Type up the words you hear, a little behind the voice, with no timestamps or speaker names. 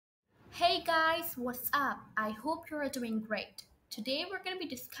Hey guys, what's up? I hope you're doing great. Today we're going to be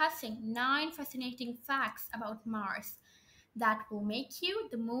discussing 9 fascinating facts about Mars that will make you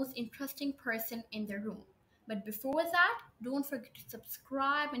the most interesting person in the room. But before that, don't forget to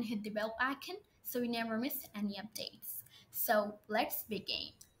subscribe and hit the bell icon so you never miss any updates. So let's begin.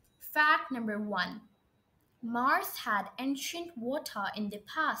 Fact number 1. Mars had ancient water in the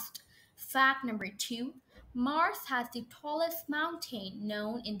past. Fact number 2. Mars has the tallest mountain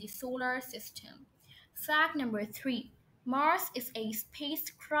known in the solar system. Fact number 3. Mars is a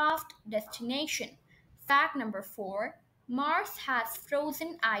spacecraft destination. Fact number 4. Mars has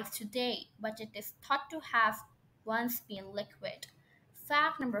frozen ice today, but it is thought to have once been liquid.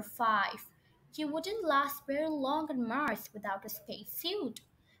 Fact number 5. You wouldn't last very long on Mars without a spacesuit.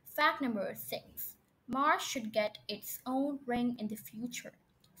 Fact number 6. Mars should get its own ring in the future.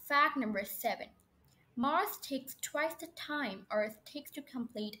 Fact number 7. Mars takes twice the time Earth takes to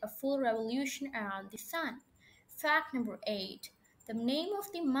complete a full revolution around the Sun. Fact number 8. The name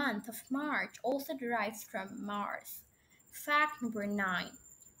of the month of March also derives from Mars. Fact number 9.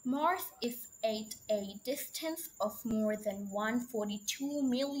 Mars is at a distance of more than 142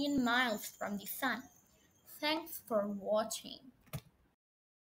 million miles from the Sun. Thanks for watching.